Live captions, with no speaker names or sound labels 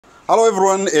Hello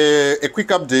everyone, a quick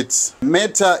update.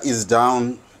 Meta is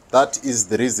down. That is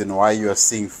the reason why you are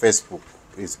seeing Facebook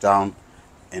is down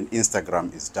and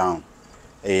Instagram is down.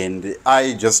 And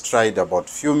I just tried about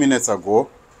a few minutes ago,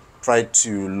 tried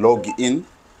to log in.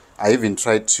 I even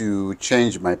tried to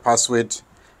change my password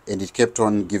and it kept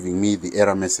on giving me the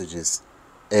error messages.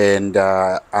 And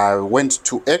I went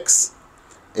to X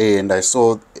and I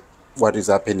saw what is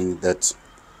happening, that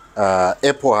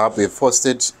Apple Hub have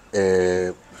posted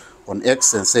on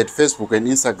X and said Facebook and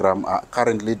Instagram are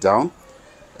currently down,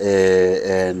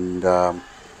 and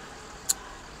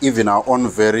even our own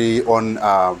very own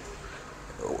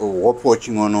Hope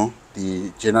Watching Ono,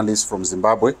 the journalist from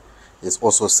Zimbabwe, has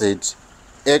also said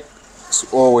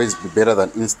X always be better than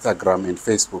Instagram and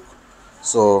Facebook.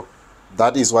 So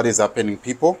that is what is happening,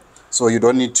 people. So you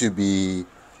don't need to be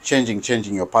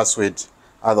changing your password,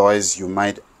 otherwise you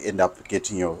might end up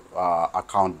getting your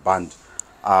account banned.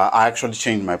 I actually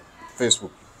changed my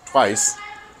Facebook twice.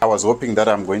 I was hoping that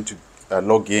I'm going to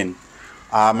log in.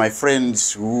 My friend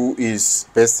who is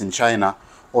based in China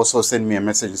also sent me a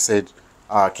message and said,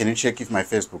 can you check if my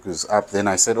Facebook is up? Then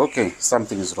I said, okay,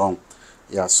 something is wrong.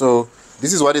 Yeah, so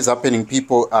this is what is happening,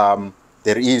 people.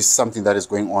 There is something that is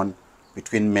going on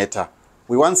between Meta.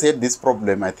 We once had this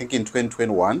problem, I think in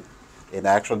 2021, and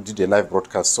I actually did a live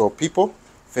broadcast. So people,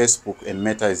 Facebook and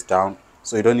Meta is down,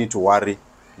 so you don't need to worry.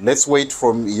 Let's wait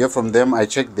hear from them. I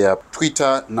checked their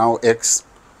Twitter, now X.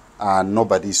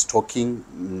 Nobody's talking.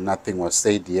 Nothing was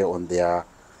said here on their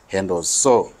handles.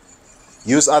 So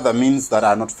use other means that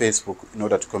are not Facebook in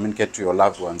order to communicate to your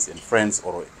loved ones and friends,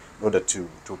 or in order to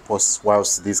post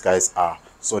whilst these guys are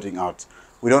sorting out.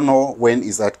 We don't know when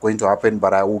is that going to happen,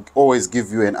 but I will always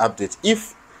give you an update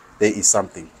if there is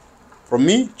something. From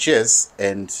me, cheers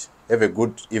and have a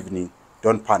good evening.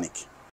 Don't panic.